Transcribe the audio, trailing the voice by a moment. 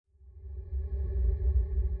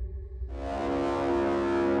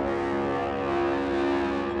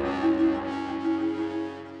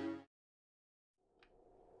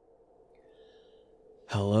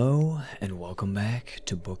Hello, and welcome back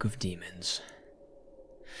to Book of Demons,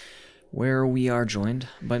 where we are joined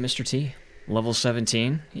by Mr. T, level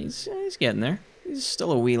 17. He's getting there. He's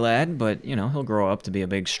still a wee lad, but, you know, he'll grow up to be a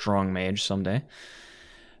big, strong mage someday.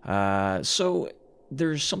 So,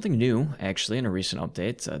 there's something new, actually, in a recent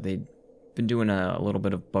update. They've been doing a little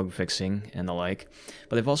bit of bug fixing and the like,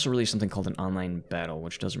 but they've also released something called an online battle,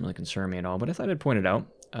 which doesn't really concern me at all, but I thought I'd point it out.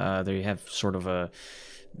 They have sort of a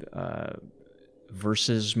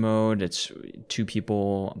versus mode. It's two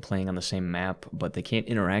people playing on the same map, but they can't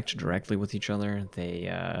interact directly with each other.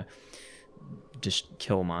 They just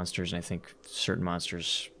kill monsters, and I think certain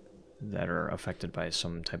monsters that are affected by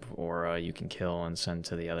some type of aura you can kill and send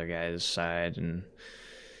to the other guy's side, and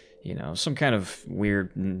you know, some kind of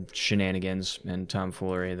weird shenanigans and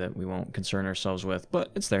tomfoolery that we won't concern ourselves with,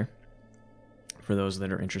 but it's there for those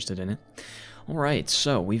that are interested in it. Alright,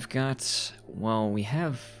 so we've got, well, we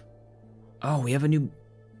have a new,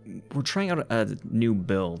 we're trying out a new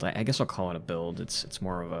build. I guess I'll call it a build. It's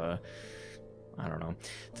more of a, I don't know.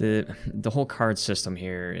 The whole card system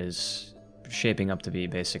here is shaping up to be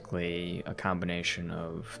basically a combination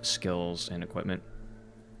of skills and equipment.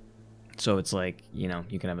 So it's like, you know,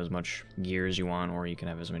 you can have as much gear as you want, or you can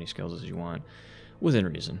have as many skills as you want, within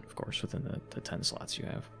reason, of course, within the 10 slots you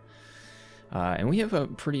have. And we have a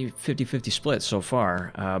pretty 50-50 split so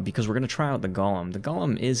far, because we're going to try out the Golem. The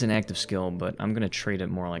Golem is an active skill, but I'm going to treat it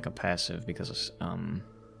more like a passive, because, I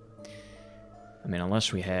mean,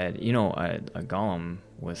 unless we had, you know, a Golem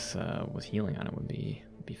with healing on it would be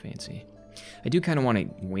fancy. I do kind of want to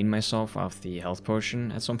wean myself off the health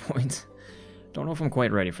potion at some point. Don't know if I'm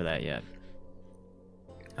quite ready for that yet.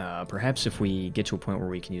 Perhaps if we get to a point where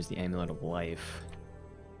we can use the Amulet of Life.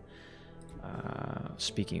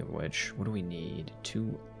 Speaking of which, what do we need?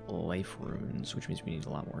 2 life runes, which means we need a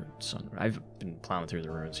lot more sun. I've been plowing through the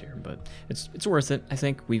runes here, but it's worth it. I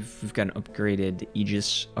think we've got an upgraded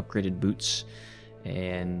Aegis, upgraded boots,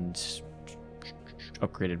 and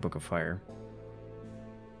upgraded Book of Fire.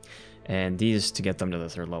 And these, to get them to the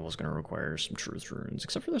 3rd level, is going to require some truth runes,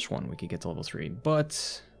 except for this one. We could get to level 3,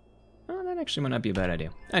 but that actually might not be a bad idea.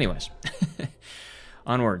 Anyways,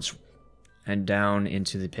 onwards. And down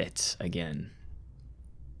into the pit again.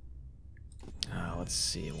 Let's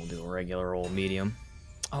see, we'll do a regular old medium.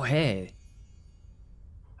 Oh, hey!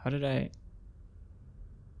 How did I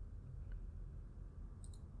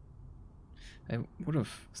would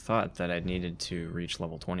have thought that I'd needed to reach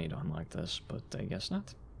level 20 to unlock this, but I guess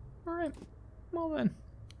not. Alright, well then.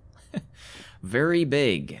 Very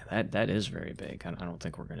big. That is very big. I don't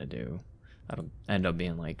think we're going to do. That'll end up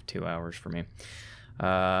being like 2 hours for me.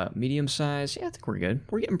 Medium size, yeah, I think we're good.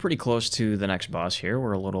 We're getting pretty close to the next boss here.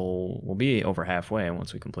 We'll be over halfway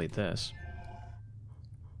once we complete this.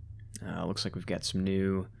 Looks like we've got some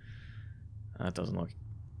new, that doesn't look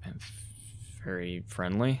very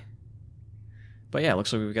friendly. But yeah,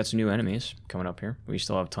 looks like we've got some new enemies coming up here. We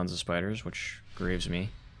still have tons of spiders, which grieves me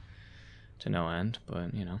to no end,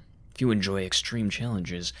 but you know. If you enjoy extreme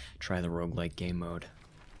challenges, try the roguelike game mode.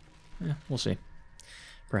 Yeah, we'll see.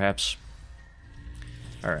 Perhaps.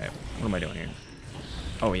 Alright, what am I doing here?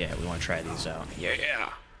 Oh yeah, we want to try these out.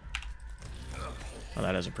 Yeah! Oh,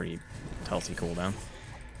 that has a pretty healthy cooldown.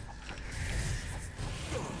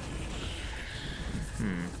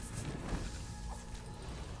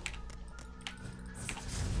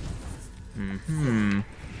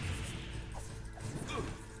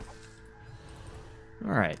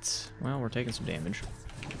 Alright, well, we're taking some damage.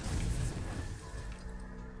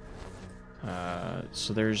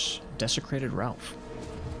 So there's Desecrated Ralph.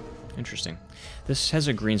 Interesting. This has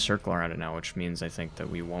a green circle around it now, which means I think that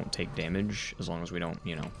we won't take damage as long as we don't,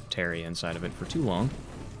 you know, tarry inside of it for too long.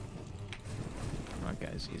 Oh, that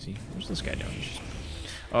guy's easy. What's this guy doing?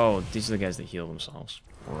 Oh, these are the guys that heal themselves.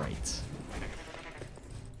 Right.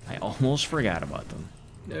 I almost forgot about them.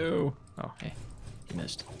 No. Oh, hey. You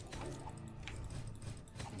missed.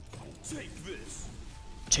 Take this.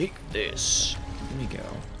 Take this. Here we go.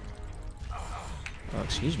 Oh,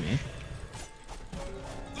 excuse me.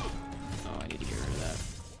 Oh, I need to get rid of that.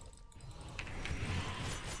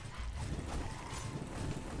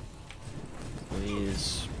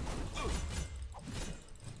 Please.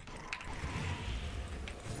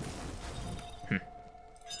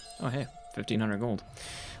 Oh, hey. 1,500 gold.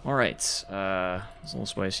 Alright. It's a little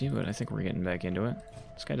spicy, but I think we're getting back into it.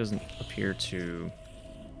 This guy doesn't appear to...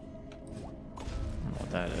 I don't know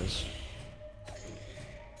what that is.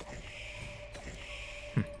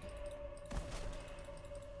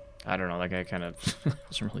 I don't know, that guy kind of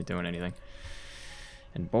wasn't really doing anything.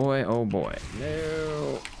 And boy, oh boy.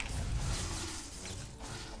 No!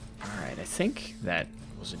 Alright, I think that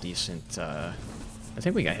was a decent I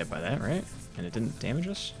think we got hit by that, right? And it didn't damage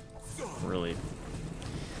us? Really?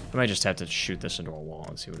 I might just have to shoot this into a wall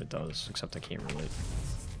and see what it does, except I can't really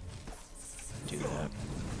do that.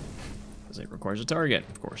 Because it requires a target,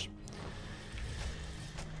 of course.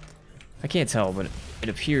 I can't tell, but it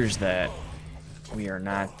appears that we are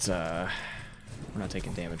not, we're not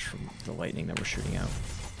taking damage from the lightning that we're shooting out.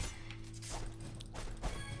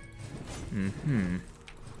 Mm-hmm.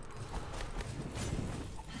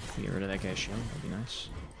 Get rid of that guy's shield, that'd be nice.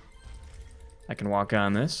 I can walk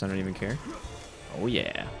on this, I don't even care. Oh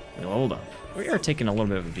yeah, we leveled up. We are taking a little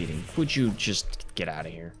bit of a beating. Would you just get out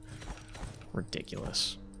of here?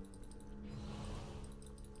 Ridiculous.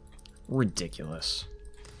 Ridiculous.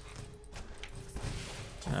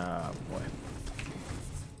 Oh boy.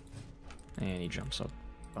 And he jumps up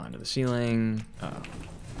onto the ceiling. Oh,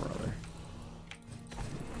 brother.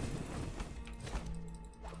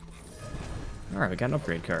 Alright, we got an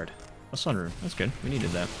upgrade card. A sunroom. That's good. We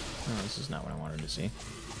needed that. Oh, this is not what I wanted to see.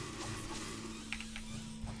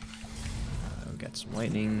 We got some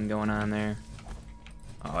lightning going on there.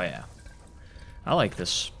 Oh yeah. I like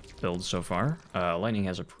this build so far. Lightning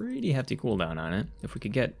has a pretty hefty cooldown on it. If we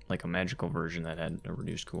could get like a magical version that had a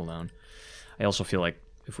reduced cooldown. I also feel like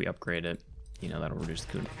if we upgrade it, you know, that'll reduce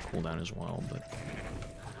the cooldown as well, but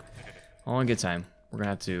all in good time. We're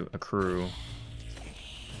gonna have to accrue.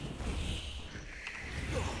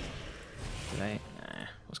 Did I? Nah, I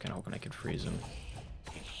was kinda hoping I could freeze him.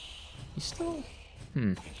 He's still...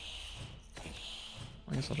 I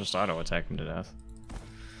guess I'll just auto attack him to death.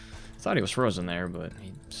 I thought he was frozen there, but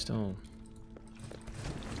he still...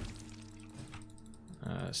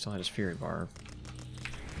 still had his Fury Bar.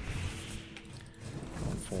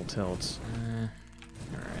 Going full tilt.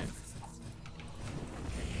 Alright.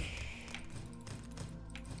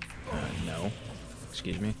 No.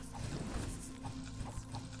 Excuse me.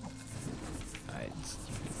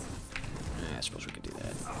 I suppose we could do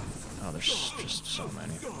that. Oh, there's just so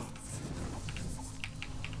many.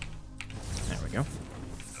 There we go.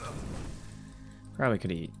 Probably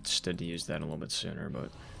could have stood to use that a little bit sooner,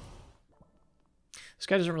 but... This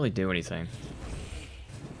guy doesn't really do anything.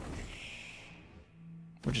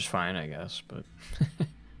 Which is fine, I guess, but...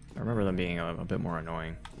 I remember them being a bit more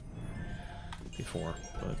annoying before,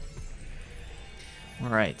 but...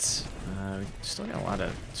 Alright. We still got a lot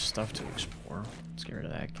of stuff to explore. Let's get rid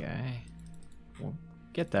of that guy. We'll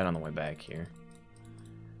get that on the way back here.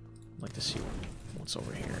 I'd like to see what's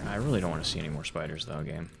over here. I really don't want to see any more spiders, though,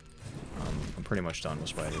 game. I'm pretty much done with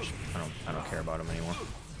spiders. I don't care about them anymore.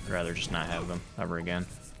 I'd rather just not have them ever again.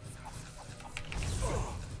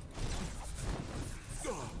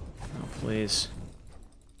 Oh, please.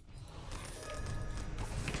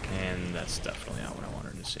 And that's definitely not what I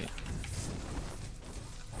wanted to see.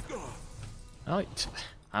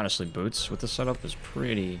 Honestly, boots with the setup is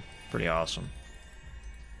pretty awesome.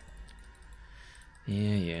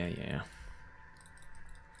 Yeah.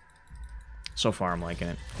 So far, I'm liking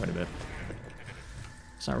it quite a bit.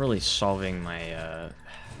 It's not really solving my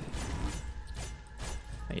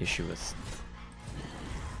my issue with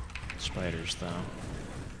spiders, though.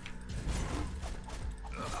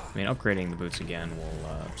 I mean, upgrading the boots again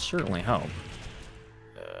will certainly help.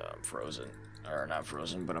 I'm frozen. Or not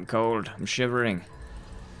frozen, but I'm cold. I'm shivering.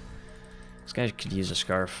 This guy could use a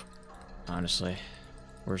scarf, honestly.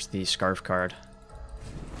 Where's the scarf card?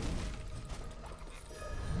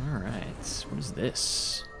 Alright, what is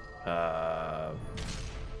this?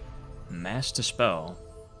 Mass Dispel.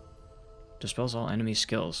 Dispels all enemy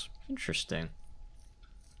skills. Interesting.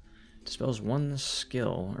 Dispels one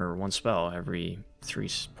skill, or one spell every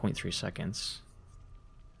 3.3 seconds.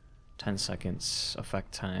 10 seconds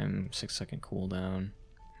effect time, 6-second cooldown.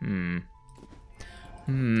 I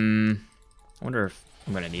wonder if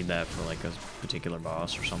I'm gonna need that for like a particular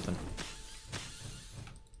boss or something.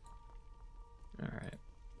 Alright.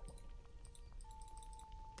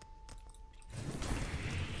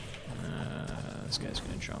 This guy's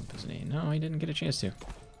gonna jump, isn't he? No, he didn't get a chance to.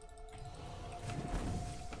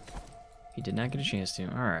 He did not get a chance to.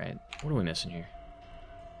 Alright, what are we missing here?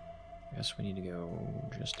 I guess we need to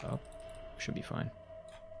go just up. Should be fine.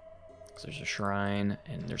 Because there's a shrine,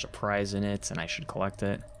 and there's a prize in it, and I should collect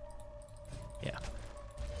it. Yeah.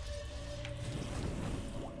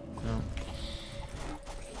 No.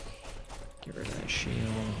 Get rid of that shield.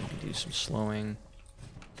 We can do some slowing.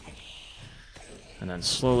 And then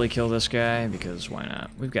slowly kill this guy, because why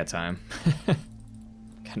not? We've got time.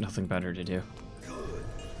 Got nothing better to do.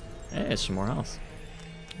 Hey, some more health.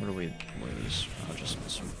 What do we lose? Oh, just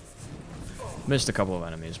some... Missed a couple of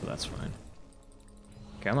enemies, but that's fine.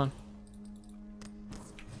 Come on.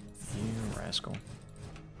 You rascal.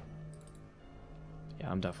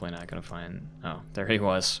 Yeah, I'm definitely not gonna find... Oh, there he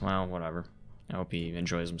was. Well, whatever. I hope he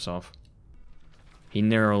enjoys himself. He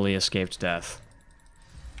narrowly escaped death.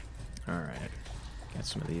 Alright. Got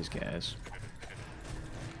some of these guys.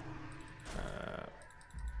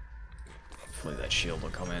 Hopefully that shield will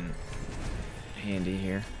come in handy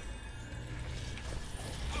here.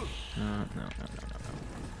 No.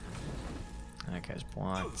 That guy's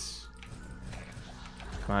blocked.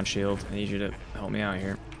 Come on, shield. I need you to help me out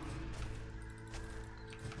here.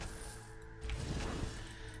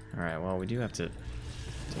 Alright, well, we do have to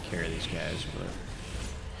take care of these guys, but...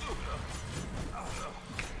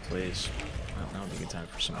 Please. Well, that would be a good time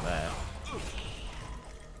for some of that. I was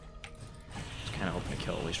kind of hoping to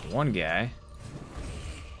kill at least one guy.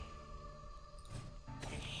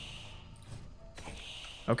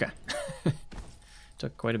 Okay.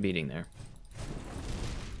 Took quite a beating there.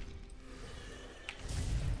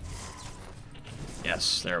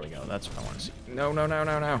 Yes, there we go. That's what I want to see. No.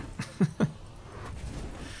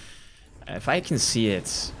 If I can see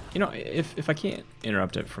it, you know, if I can't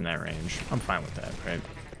interrupt it from that range, I'm fine with that, right?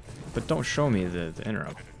 But don't show me the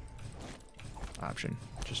interrupt option.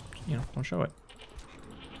 Just, you know, don't show it.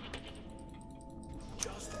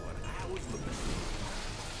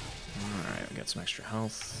 Alright, we got some extra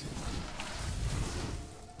health.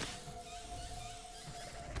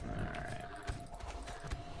 Alright.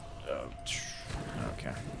 Oh,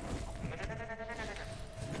 okay.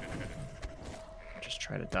 Just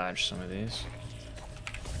try to dodge some of these.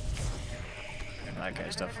 And that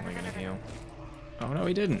guy's definitely gonna heal. Oh no,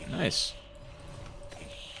 he didn't. Nice.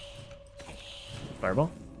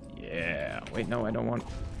 Fireball? Yeah. Wait, no, I don't want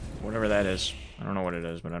whatever that is. I don't know what it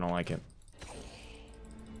is, but I don't like it.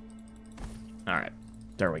 Alright.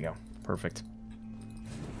 There we go. Perfect.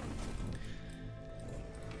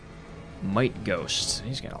 Might Ghost.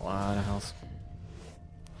 He's got a lot of health.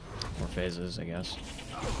 More phases, I guess.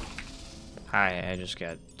 Hi, I just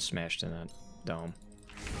got smashed in that dome.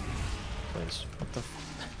 Please. What the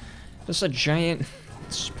f... Just a giant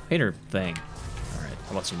spider thing. Alright,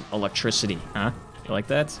 how about some electricity, huh? You like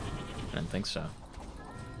that? I didn't think so.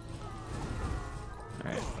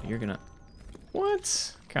 Alright, you're gonna...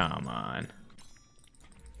 What? Come on.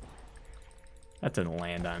 That didn't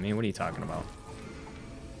land on me. What are you talking about?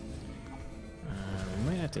 We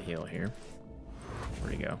might have to heal here.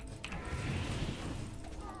 Where'd he go?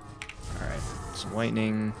 Alright, some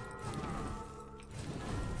lightning.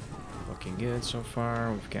 Looking good so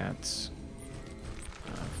far. We've got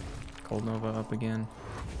Cold Nova up again.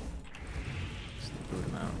 Let's boot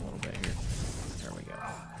him out a little bit here. There we go.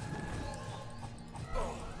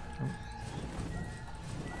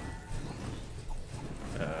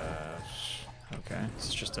 Okay, this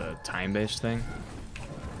is just a time-based thing.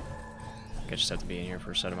 I just have to be in here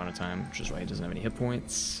for a set amount of time, which is why he doesn't have any hit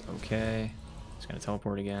points. Okay. He's gonna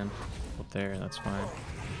teleport again. Up there, that's fine.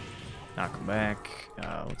 Knock him back.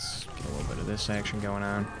 Let's get a little bit of this action going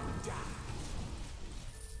on.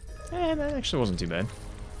 That actually wasn't too bad.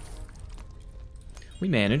 We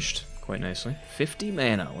managed quite nicely. 50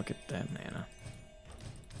 mana. Look at that mana.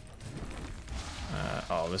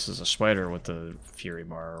 Oh, this is a spider with the Fury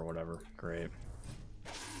Bar or whatever. Great.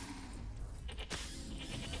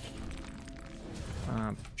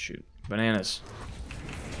 Shoot. Bananas.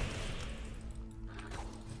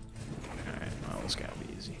 Alright, well, this gotta be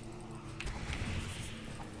easy.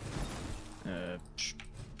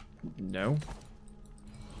 No.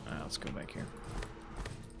 Let's go back here.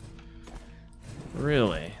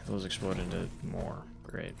 Really? Those explode into more.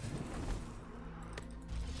 Great.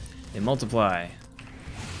 They multiply. How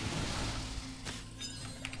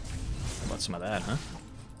about some of that, huh?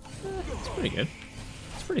 It's pretty good.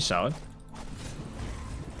 It's pretty solid.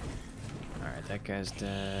 Alright, that guy's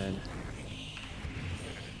dead.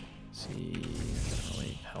 Let's see, doesn't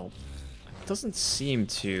really help. It doesn't seem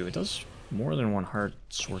to. It does more than one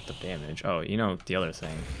heart's worth of damage. Oh, you know, the other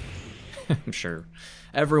thing. I'm sure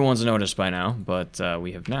everyone's noticed by now, but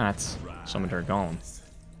we have not summoned our Golem.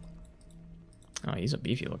 Oh, he's a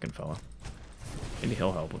beefy looking fella. Maybe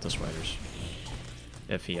he'll help with the spiders.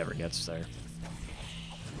 If he ever gets there.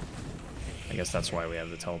 I guess that's why we have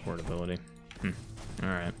the teleport ability.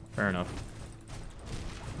 Alright, fair enough.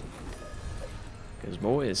 Because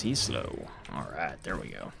boy is he slow. Alright, there we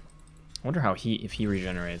go. I wonder how if he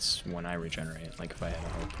regenerates when I regenerate, like if I have a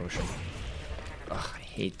health potion. Ugh, I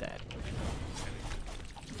hate that.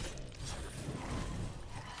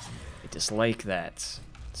 I dislike that.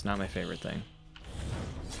 It's not my favorite thing.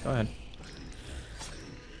 Go ahead.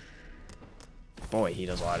 Boy, he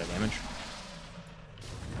does a lot of damage.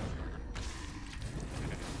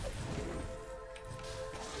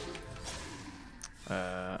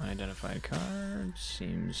 Modified card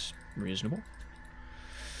seems reasonable.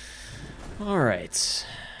 Alright.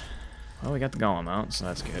 Well, we got the Golem out, so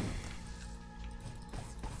that's good.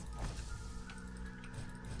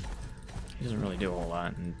 He doesn't really do a whole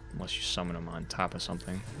lot unless you summon him on top of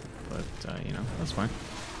something. But, you know, that's fine.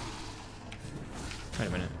 Wait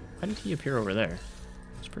a minute. Why did he appear over there?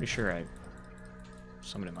 I was pretty sure I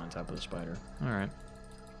summoned him on top of the spider. Alright.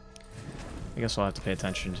 I guess I'll have to pay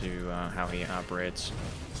attention to how he operates.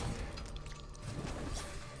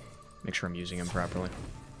 Make sure I'm using him properly.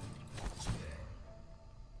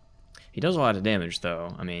 He does a lot of damage,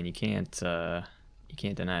 though. I mean, you can't deny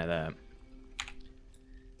that.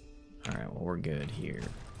 All right, well, we're good here.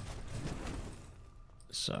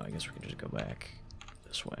 So I guess we can just go back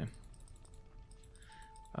this way.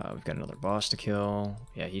 We've got another boss to kill.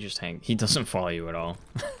 Yeah, he doesn't follow you at all.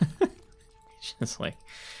 He's just like,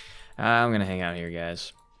 I'm gonna hang out here,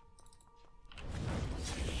 guys.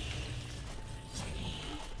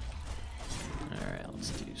 Alright, let's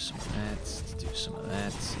do some of that. Let's do some of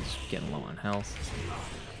that. He's getting low on health.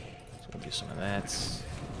 So we'll do some of that.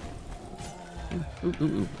 Ooh, ooh,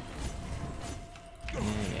 ooh, ooh. Yeah.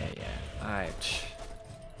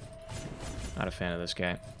 Not a fan of this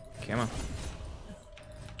guy. Come on.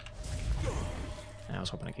 I was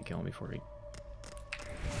hoping I could kill him before he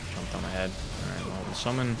jumped on my head. Alright, well, we'll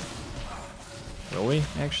summon. Will we,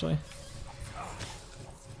 actually?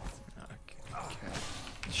 Okay.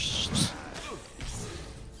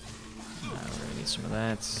 We're gonna need some of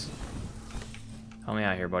that. Help me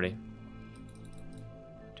out here, buddy.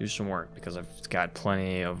 Do some work, because I've got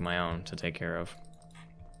plenty of my own to take care of.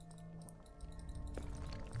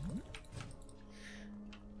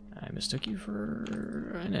 I mistook you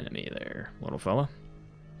for an enemy there, little fella.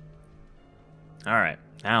 Alright,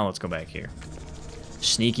 now let's go back here.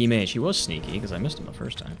 Sneaky mage. He was sneaky, because I missed him the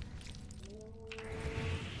first time.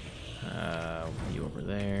 You over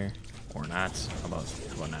there. Or not. How about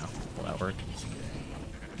now? Will that work?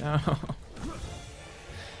 No.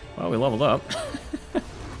 Well, we leveled up.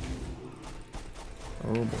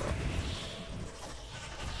 Oh boy.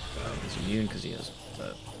 He's immune because he has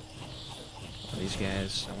these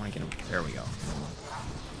guys. I want to get him. There we go.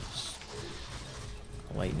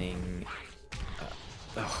 Lightning.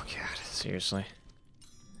 Oh god, seriously.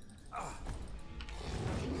 I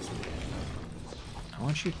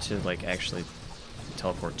want you to like actually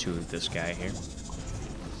teleport to this guy here.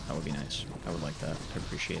 That would be nice. I would like that. I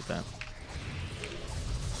appreciate that.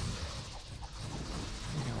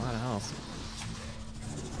 You got a lot of health.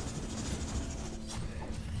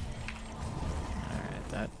 Alright,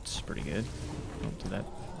 that's pretty good. Don't do that.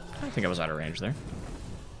 I don't think I was out of range there.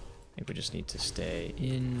 I think we just need to stay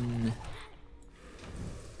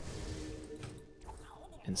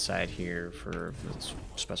inside here for a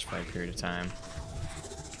specified period of time.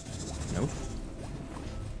 Nope.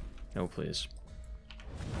 No, please.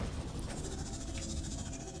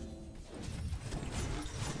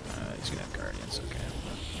 He's gonna have guardians, okay.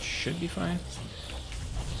 Should be fine.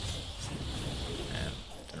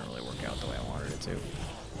 Didn't really work out the way I wanted it to.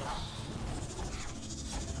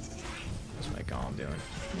 What's my golem doing?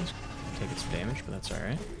 He's taking some damage, but that's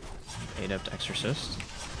alright. Adept Exorcist.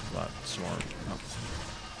 Some more. Oh.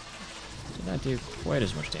 Did not do quite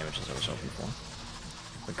as much damage as I was hoping for.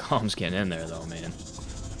 The golem's getting in there, though, man.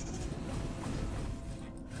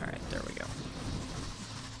 Alright, there we go.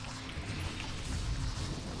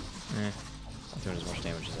 Not doing as much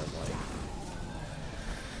damage as I'd like.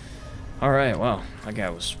 Alright, well, that guy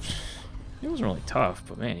was... He wasn't really tough,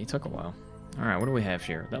 but man, he took a while. Alright, what do we have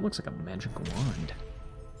here? That looks like a magical wand.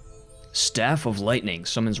 Staff of Lightning.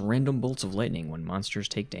 Summons random bolts of lightning when monsters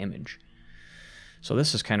take damage. So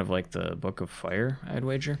this is kind of like the Book of Fire, I'd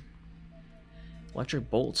wager. Electric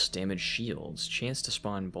bolts damage shields. Chance to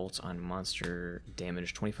spawn bolts on monster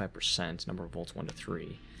damage 25%. Number of bolts 1 to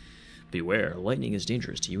 3. Beware, lightning is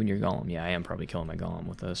dangerous to you and your golem. Yeah, I am probably killing my golem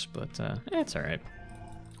with this, but it's alright.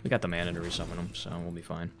 We got the mana to resummon them, so we'll be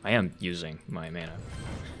fine. I am using my mana.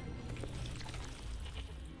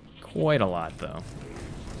 Quite a lot, though.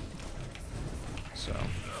 So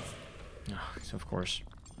of course.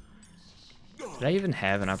 Did I even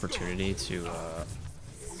have an opportunity to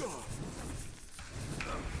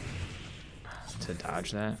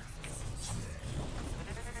dodge that?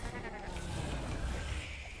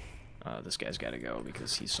 This guy's got to go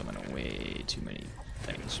because he's summoning way too many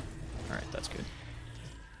things. Alright, that's good.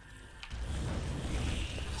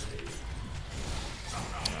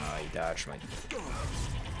 He dodged my...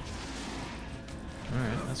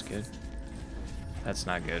 Alright, that's good. That's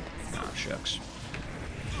not good. Oh, shucks.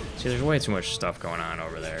 See, there's way too much stuff going on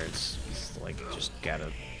over there. It's like, just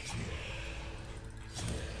gotta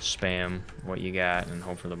spam what you got and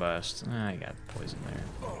hope for the best. I got poison there.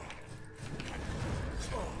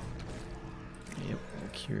 Yep, we'll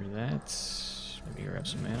cure that. Maybe grab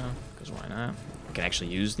some mana, because why not? I can actually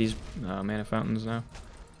use these mana fountains now.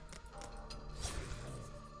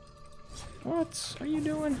 What are you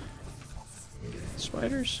doing?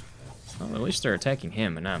 Spiders? Well, at least they're attacking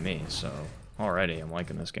him and not me, so already I'm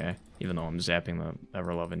liking this guy, even though I'm zapping the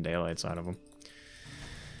ever-loving daylights out of him.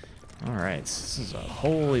 Alright, this is a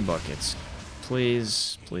holy bucket.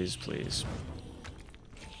 Please, please, please.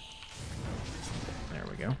 There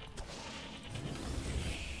we go.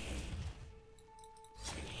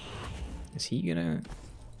 Is he gonna...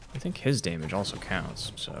 I think his damage also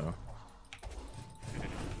counts, so...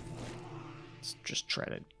 Let's just try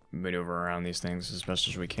to maneuver around these things as best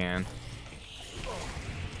as we can.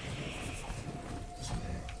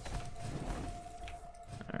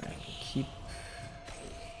 Alright, keep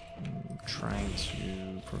trying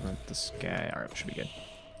to prevent this guy. Alright, should be good.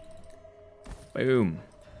 Boom!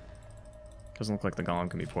 Doesn't look like the golem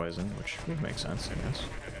can be poisoned, which would make sense, I guess.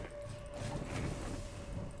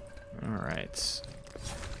 Alright.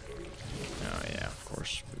 Oh yeah, of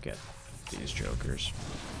course, we get these jokers.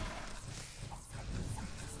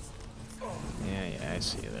 Yeah, I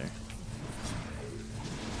see you there.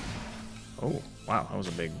 Oh, wow, that was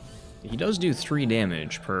a big... He does do 3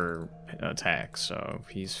 damage per attack, so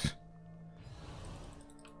he's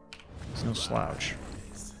no slouch.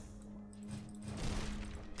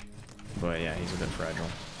 But yeah, he's a bit fragile.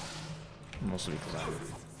 Mostly because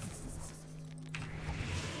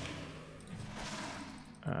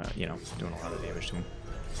I'm, you know, doing a lot of damage to him.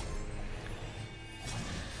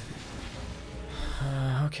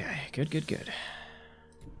 Okay, good.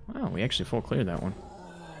 Wow, we actually full cleared that one.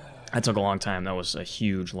 That took a long time. That was a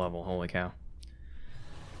huge level. Holy cow.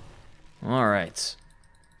 Alright.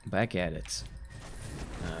 Back at it.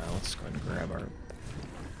 Let's go ahead and grab our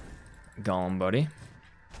golem buddy.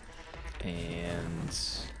 And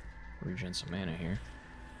regen some mana here.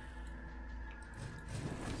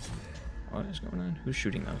 What is going on? Who's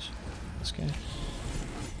shooting those? This guy?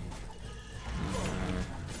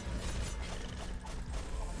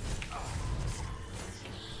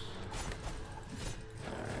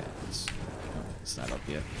 It's not up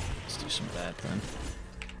yet. Let's do some of that then.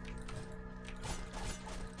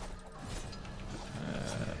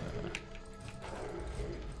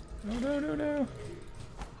 No.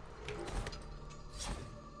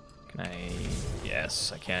 Can I?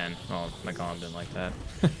 Yes, I can. Oh, my golem didn't like that.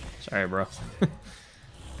 Sorry, bro.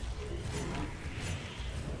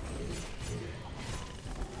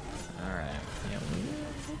 Alright. Yeah,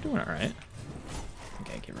 we're doing alright. I think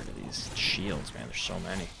I get rid of these shields, man. There's so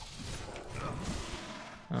many.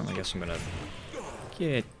 Well, I guess I'm gonna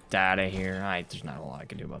get out of here. There's not a lot I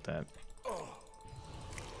can do about that.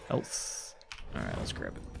 Health. Alright, let's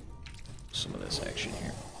grab some of this action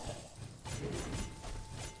here.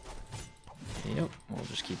 Yep, we'll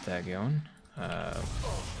just keep that going. That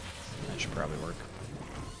should probably work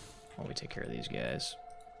while we take care of these guys.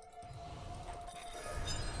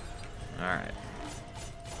 Alright.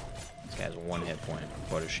 This guy's 1 hit point,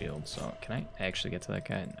 but a shield, so can I actually get to that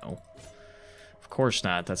guy? No. Of course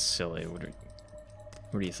not, that's silly. What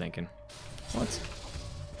are you thinking? What?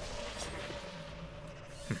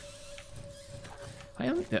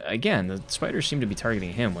 Again, the spiders seem to be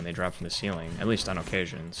targeting him when they drop from the ceiling, at least on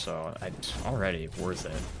occasion, so it's already worth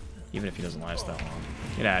it, even if he doesn't last that long.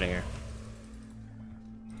 Get out of here.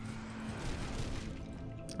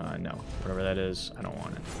 No. Whatever that is, I don't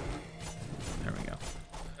want it. There we go.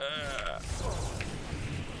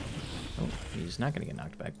 Oh, he's not going to get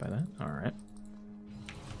knocked back by that. Alright.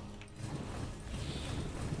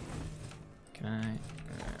 Can I?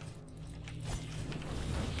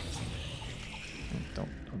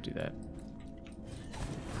 Don't do that.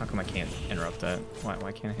 How come I can't interrupt that?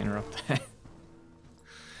 Why can't I interrupt that?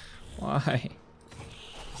 Why?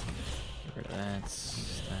 Get rid of that.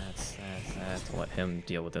 To let him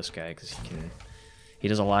deal with this guy, because he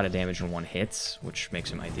does a lot of damage in 1 hit, which makes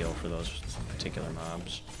him ideal for those particular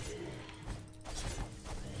mobs.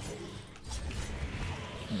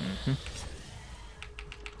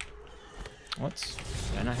 What?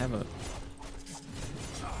 Did I not have a...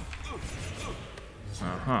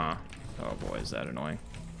 Uh-huh. Oh boy, is that annoying.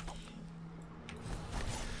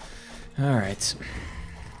 Alright.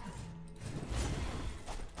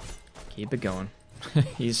 Keep it going.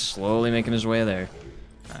 He's slowly making his way there.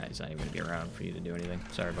 He's not even going to be around for you to do anything.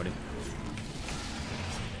 Sorry, buddy.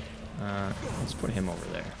 Let's put him over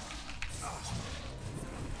there.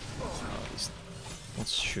 Oh,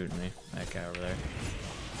 what's shooting me? That guy over there.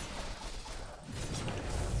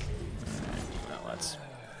 Alright, well,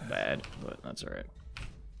 bad, but that's alright.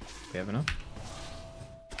 We have enough?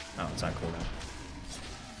 Oh, it's not cooldown.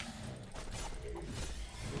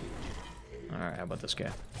 Alright, how about this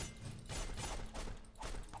guy?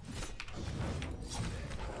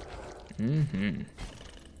 Mm-hmm.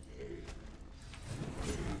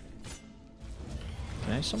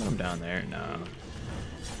 Can I summon him down there? No.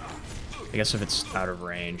 I guess if it's out of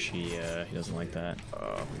range, he doesn't like that.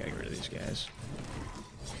 Oh, we gotta get rid of these guys.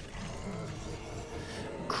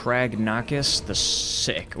 Kragnakis the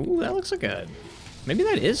Sick. Ooh, that looks like a... Maybe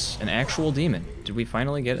that is an actual demon. Did we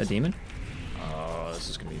finally get a demon? Oh, this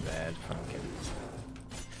is gonna be bad if I don't get it.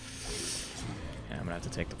 Yeah, I'm gonna have to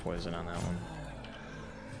take the poison on that one.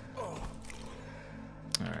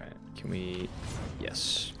 Alright, can we...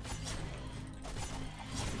 Yes.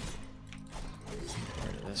 Get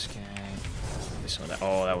rid of this guy. Maybe some of that.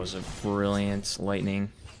 Oh, that was a brilliant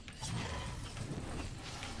lightning.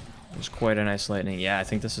 It was quite a nice lightning. Yeah, I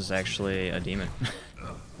think this is actually a demon.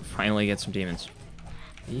 Finally get some demons.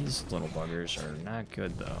 These little buggers are not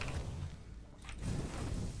good, though.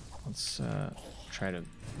 Let's try to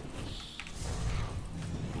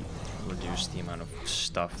reduce the amount of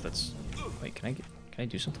stuff that's... Wait, can I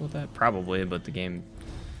do something with that? Probably, but the game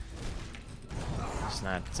is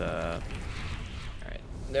not... Alright,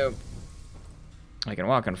 nope. I can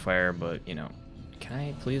walk on fire, but, you know... Can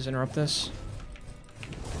I please interrupt this?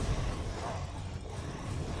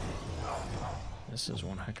 This is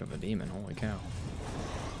one heck of a demon, holy cow.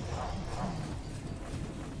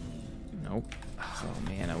 Nope. Oh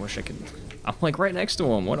man, I wish I could... I'm like right next to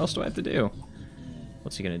him, what else do I have to do?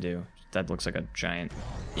 What's he gonna do? That looks like a giant...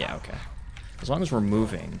 Yeah, okay. As long as we're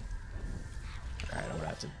moving... Alright, I'm gonna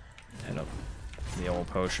have to head up the old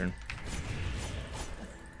potion.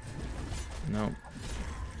 Nope.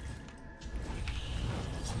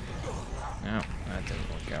 No, that didn't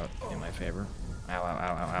work out in my favor. Ow, ow,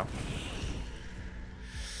 ow, ow, ow.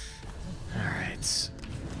 Alright.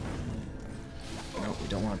 Nope, we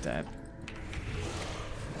don't want that.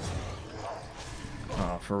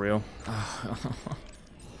 Oh, for real?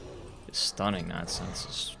 It's stunning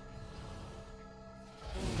nonsense.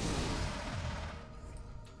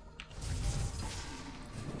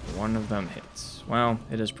 One of them hits. Well,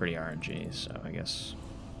 it is pretty RNG, so I guess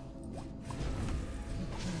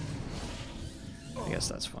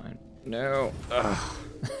that's fine. No. Ugh.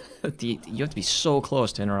 You have to be so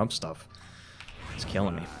close to interrupt stuff. It's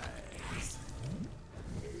killing me.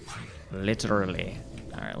 Literally.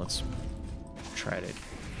 Alright, let's try to...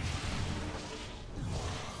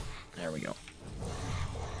 There we go.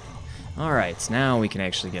 Alright, now we can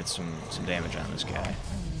actually get some damage on this guy.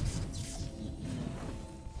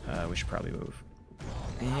 We should probably move.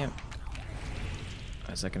 Yep.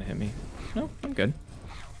 Is that gonna hit me? No, I'm good.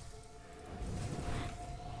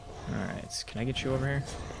 Alright, can I get you over here?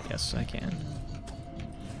 Yes, I can.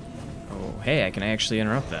 Oh, hey, I can actually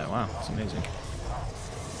interrupt that. Wow, that's amazing.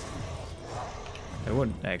 I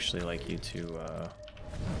would actually like you to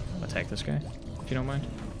attack this guy, if you don't mind.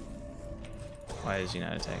 Why is he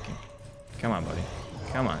not attacking? Come on, buddy.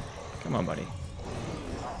 Come on. Come on, buddy.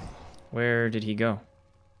 Where did he go?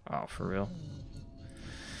 Oh, for real?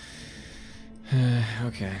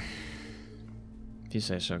 Okay. If you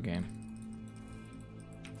say so, game.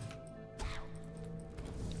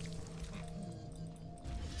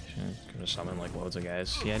 Could have summoned like loads of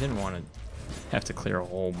guys. Yeah, I didn't want to have to clear a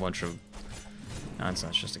whole bunch of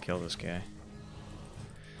nonsense just to kill this guy.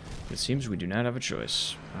 It seems we do not have a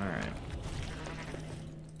choice. Alright.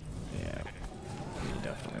 Yeah, we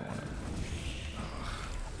definitely want to...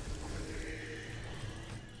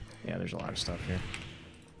 Yeah, there's a lot of stuff here.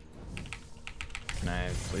 Can I,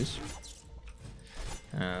 please?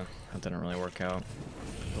 That didn't really work out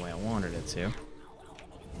the way I wanted it to.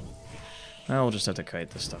 Well, we'll just have to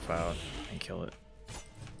kite this stuff out and kill it.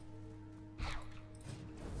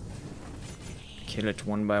 Kill it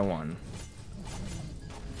one by one.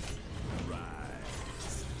 Grab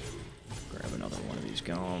another one of these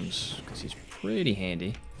golems, because he's pretty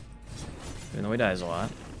handy. Even though he dies a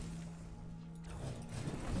lot.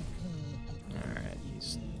 Alright,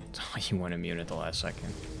 he went immune at the last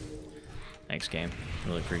second. Thanks, game.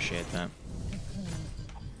 Really appreciate that.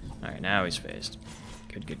 Alright, now he's phased.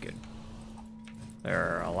 Good, good, good. There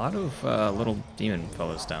are a lot of little demon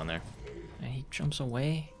fellas down there. And he jumps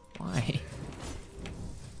away? Why?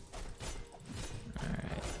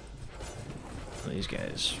 Alright. Well, these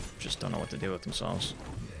guys just don't know what to do with themselves.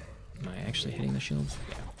 Am I actually hitting the shield?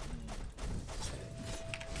 Yeah.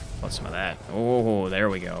 What's some of that? Oh,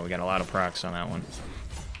 there we go. We got a lot of procs on that one.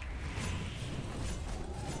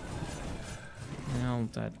 No,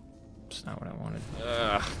 that's not what I wanted.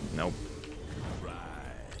 Ugh, nope.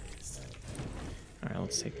 Alright,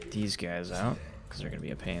 let's take these guys out, because they're going to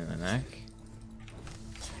be a pain in the neck.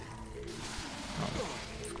 Oh,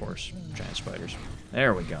 of course, giant spiders.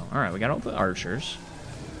 There we go. Alright, we got all the archers.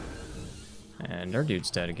 And our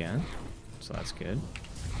dude's dead again, so that's good.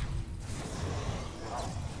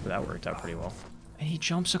 But that worked out pretty well. And he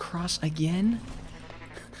jumps across again?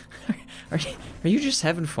 Are you just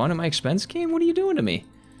having fun at my expense game? What are you doing to me?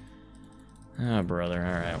 Oh, brother.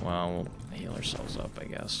 Alright, well, we'll heal ourselves up, I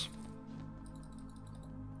guess.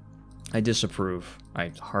 I disapprove.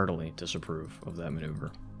 I heartily disapprove of that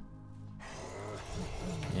maneuver.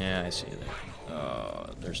 Yeah, I see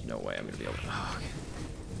that. There's no way I'm going to be able to... Oh, okay.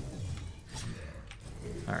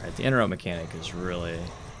 Alright, the interrupt mechanic is really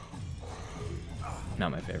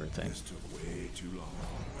not my favorite thing.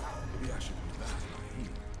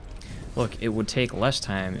 Look, it would take less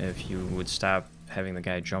time if you would stop having the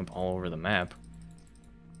guy jump all over the map.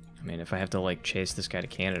 I mean, if I have to, like, chase this guy to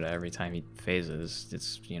Canada every time he phases,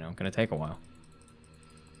 it's, you know, gonna take a while.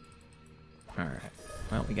 Alright.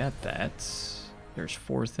 Well, we got that. There's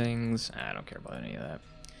 4 things. I don't care about any of that.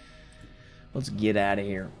 Let's get out of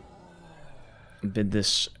here. Bid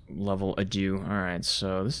this level adieu. Alright,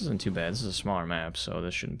 so this isn't too bad. This is a smaller map, so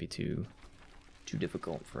this shouldn't be too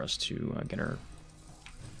difficult for us to get our...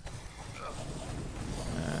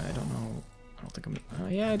 I don't know. I don't think I'm... Oh,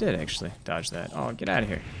 yeah, I did, actually. Dodge that. Oh, get out of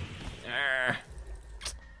here.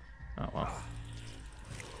 Oh, well.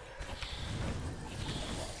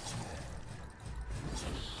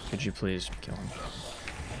 Could you please kill him?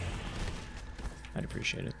 I'd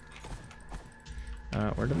appreciate it.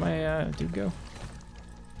 Where did my dude go?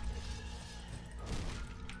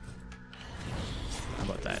 How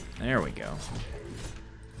about that? There we go.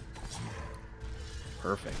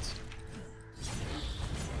 Perfect.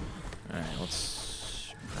 Alright,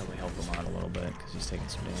 let's probably help him out a little bit because he's taking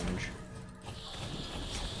some damage.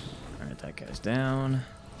 Alright, that guy's down.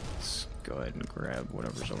 Let's go ahead and grab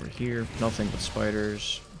whatever's over here. Nothing but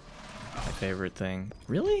spiders. My favorite thing.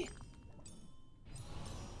 Really?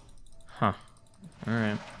 Huh.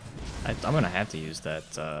 Alright. I'm gonna have to use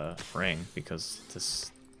that ring because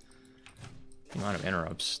this... the amount of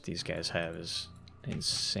interrupts these guys have is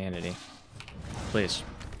insanity. Please,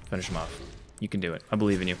 finish him off. You can do it. I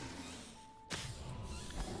believe in you.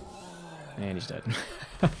 And he's dead.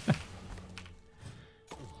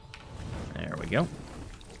 There we go.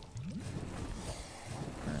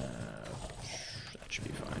 That should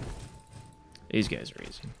be fine. These guys are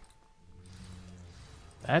easy.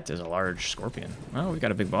 That is a large scorpion. Well, we've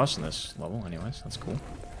got a big boss in this level anyways. That's cool.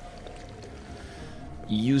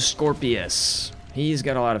 Scorpius. He's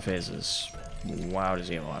got a lot of phases. Wow, does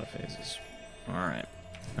he have a lot of phases. Alright.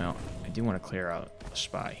 Well, I do want to clear out a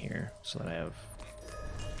spot here so that I have...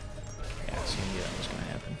 Yeah, so I knew that was going to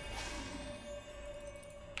happen.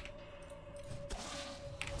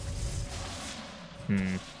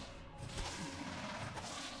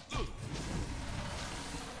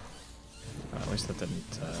 At least that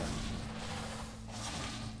didn't...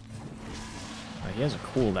 he has a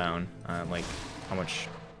cooldown on, like, how much...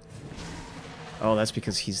 Oh, that's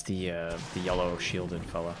because he's the yellow shielded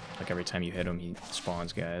fella. Like, every time you hit him, he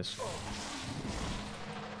spawns guys.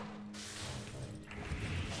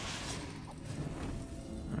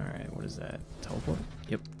 Alright, what is that? Teleport?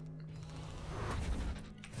 Yep.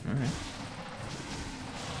 Alright.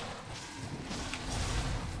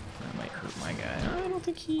 That might hurt my guy. I don't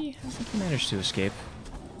think he managed to escape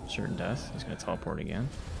certain death. He's gonna teleport again.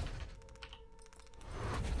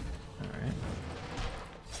 Alright.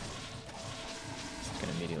 He's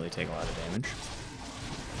gonna immediately take a lot of damage.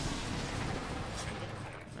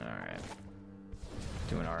 Alright.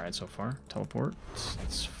 Doing alright so far. Teleport.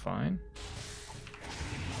 That's fine.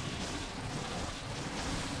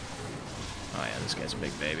 Oh yeah, this guy's a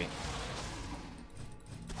big baby.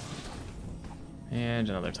 And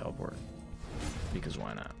another teleport. Because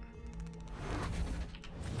why not?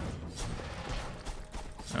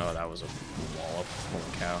 Oh, that was a wallop. Holy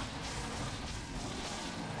cow.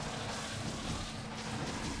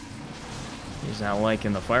 He's not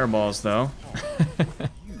liking the fireballs, though.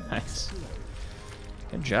 Nice.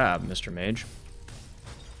 Good job, Mr. Mage.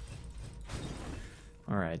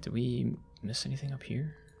 Alright, did we miss anything up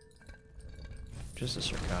here? Just a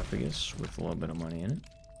sarcophagus with a little bit of money in it.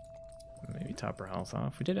 Maybe top our health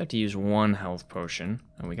off. We did have to use 1 health potion,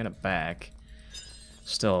 and we got it back.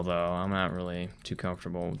 Still, though, I'm not really too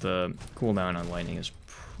comfortable. The cooldown on lightning is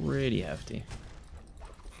pretty hefty.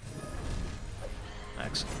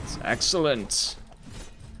 Excellent. Excellent!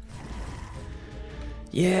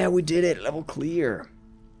 Yeah, we did it! Level clear!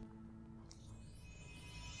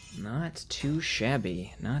 Not too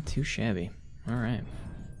shabby. Not too shabby. Alright.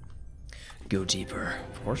 Go deeper.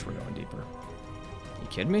 Of course we're going deeper. You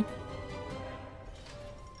kidding me?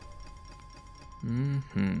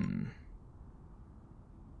 Mm-hmm.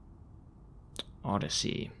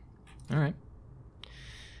 Odyssey. Alright.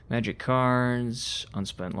 Magic cards,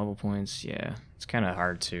 unspent level points. Yeah, it's kind of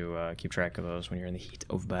hard to keep track of those when you're in the heat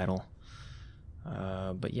of battle.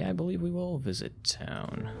 But yeah, I believe we will visit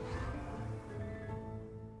town.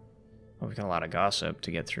 Oh, we've got a lot of gossip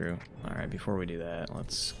to get through. Alright, before we do that,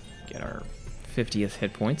 let's get our 50th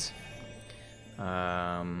hit points.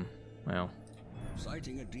 Well.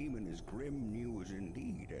 Sighting a demon is grim news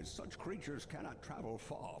indeed, as such creatures cannot travel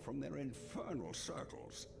far from their infernal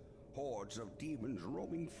circles. Hordes of demons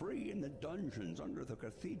roaming free in the dungeons under the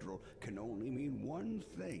cathedral can only mean one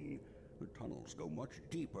thing. The tunnels go much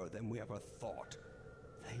deeper than we ever thought.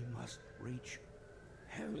 They must reach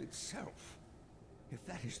hell itself. If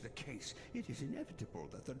that is the case, it is inevitable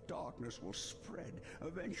that the darkness will spread,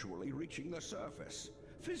 eventually reaching the surface.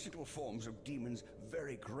 Physical forms of demons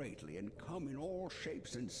vary greatly and come in all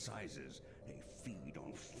shapes and sizes. They feed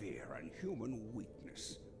on fear and human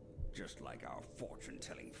weakness, just like our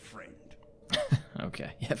fortune-telling friend.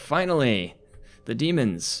 Okay, yeah, finally! The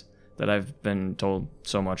demons that I've been told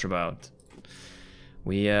so much about.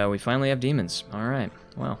 We finally have demons. Alright,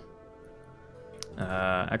 well.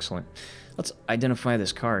 Excellent. Let's identify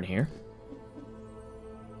this card here.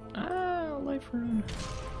 Ah, life rune.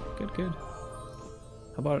 Good, good.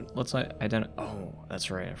 How about, let's identify... Oh, that's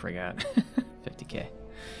right, I forgot. 50k.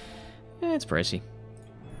 Yeah, it's pricey.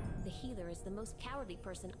 The healer is the most cowardly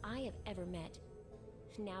person I have ever met.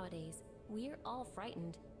 Nowadays, we're all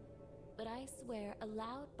frightened. But I swear a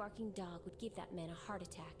loud barking dog would give that man a heart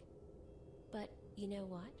attack. But you know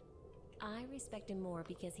what? I respect him more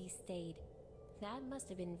because he stayed. That must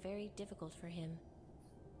have been very difficult for him.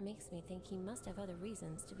 Makes me think he must have other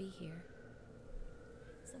reasons to be here.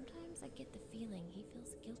 Sometimes I get the feeling he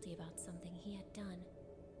feels guilty about something he had done,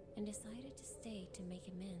 and decided to stay to make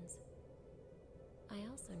amends. I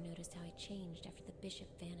also noticed how he changed after the bishop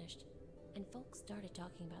vanished, and folks started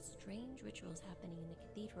talking about strange rituals happening in the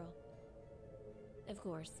cathedral. Of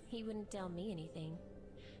course, he wouldn't tell me anything.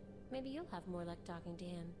 Maybe you'll have more luck talking to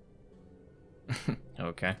him.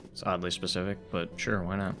 Okay, it's oddly specific, but sure,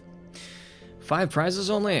 why not? 5 prizes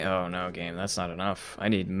only? Oh no, game, that's not enough. I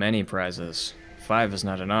need many prizes. 5 is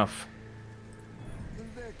not enough.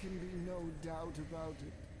 There can be no doubt about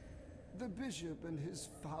it. The bishop and his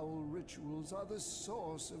foul rituals are the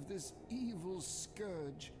source of this evil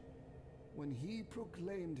scourge. When he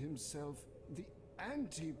proclaimed himself the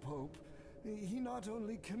anti-pope, he not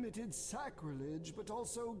only committed sacrilege, but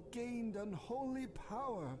also gained unholy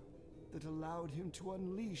power that allowed him to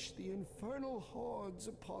unleash the infernal hordes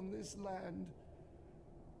upon this land.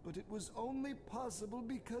 But it was only possible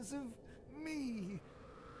because of me.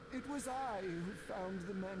 It was I who found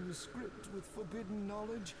the manuscript with forbidden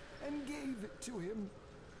knowledge and gave it to him.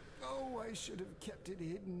 Oh, I should have kept it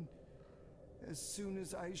hidden. As soon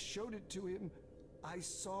as I showed it to him, I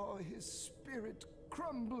saw his spirit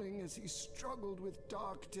crumbling as he struggled with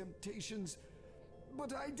dark temptations.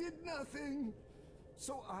 But I did nothing.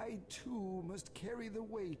 So I too must carry the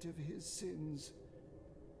weight of his sins.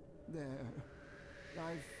 There,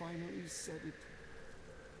 I finally said it.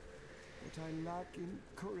 What I lack in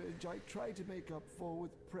courage, I try to make up for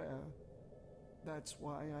with prayer. That's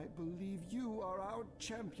why I believe you are our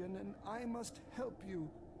champion, and I must help you.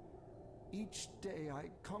 Each day I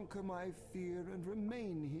conquer my fear and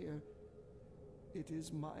remain here. It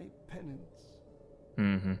is my penance.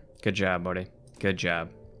 Mm-hmm. Good job, buddy. Good job.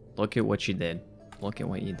 Look at what you did. Look at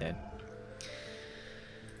what you did.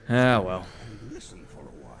 Ah, well.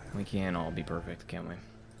 We can't all be perfect, can we?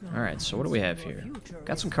 Alright, so what do we have here?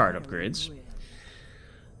 Got some card upgrades.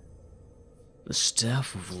 The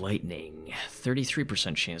Staff of Lightning.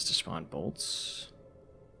 33% chance to spawn bolts.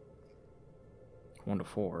 1 to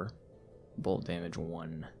 4. Bolt damage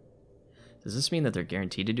 1. Does this mean that they're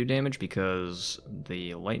guaranteed to do damage? Because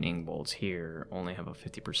the lightning bolts here only have a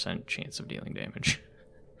 50% chance of dealing damage.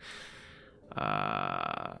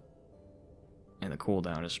 And the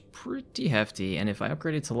cooldown is pretty hefty, and if I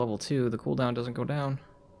upgrade it to level 2, the cooldown doesn't go down.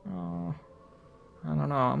 Oh, I don't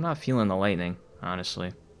know, I'm not feeling the lightning,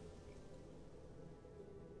 honestly.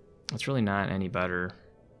 It's really not any better.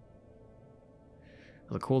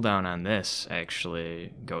 The cooldown on this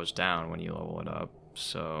actually goes down when you level it up,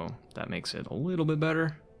 so that makes it a little bit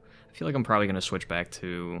better. I feel like I'm probably going to switch back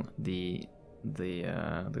to the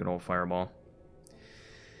good old fireball.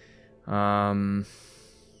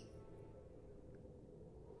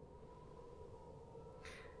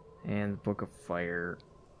 And the Book of Fire.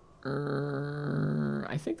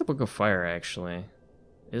 I think the Book of Fire actually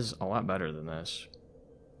is a lot better than this.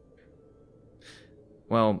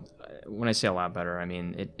 Well, when I say a lot better, I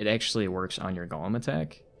mean it actually works on your golem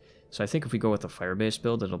attack. So I think if we go with the fire-based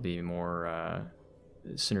build, it'll be more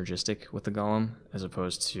synergistic with the golem, as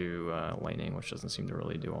opposed to lightning, which doesn't seem to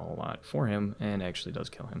really do a whole lot for him, and actually does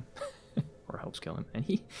kill him. Or helps kill him. And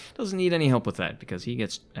he doesn't need any help with that, because he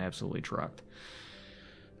gets absolutely trucked.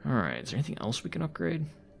 Alright, is there anything else we can upgrade?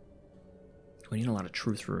 We need a lot of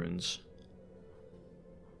truth runes.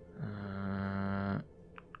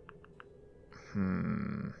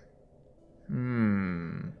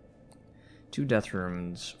 Two death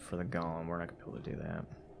runes for the golem. We're not going to be able to do that.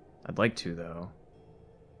 I'd like to, though.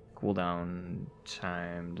 Cooldown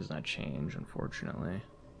time does not change, unfortunately.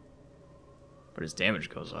 But his damage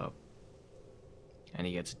goes up. And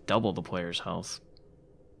he gets double the player's health.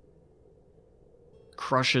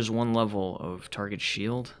 Crushes 1 level of target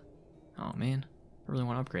shield. Oh, man. I really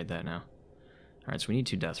want to upgrade that now. Alright, so we need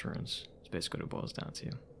 2 death runes. That's basically what it boils down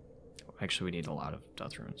to. Actually, we need a lot of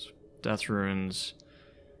death runes. Death runes,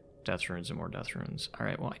 and more death runes.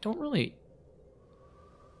 Alright, well, I don't really...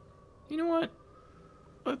 You know what?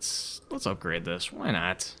 Let's upgrade this. Why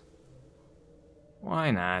not?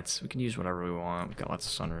 Why not? We can use whatever we want. We've got lots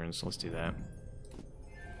of sun runes, so let's do that.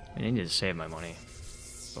 I mean, I need to save my money.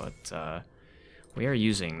 But, we are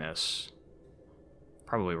using this.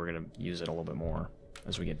 Probably we're going to use it a little bit more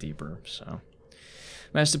as we get deeper, so...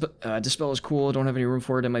 Mass Dispel is cool. I don't have any room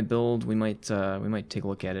for it in my build. We might take a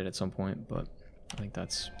look at it at some point, but I think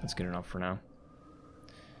that's good enough for now.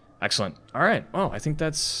 Excellent. All right. Well, I think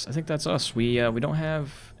that's us. We don't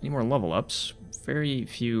have any more level ups. Very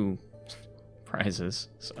few prizes,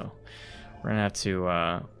 so we're gonna have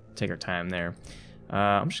to take our time there.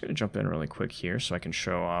 I'm just gonna jump in really quick here so I can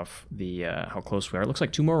show off the how close we are. It looks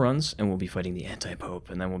like 2 more runs, and we'll be fighting the Anti-Pope,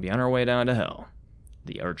 and then we'll be on our way down to hell,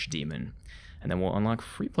 the Archdemon. And then we'll unlock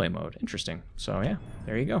free play mode. Interesting. So yeah,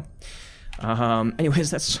 there you go.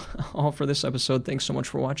 Anyways, that's all for this episode. Thanks so much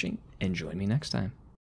for watching, and join me next time.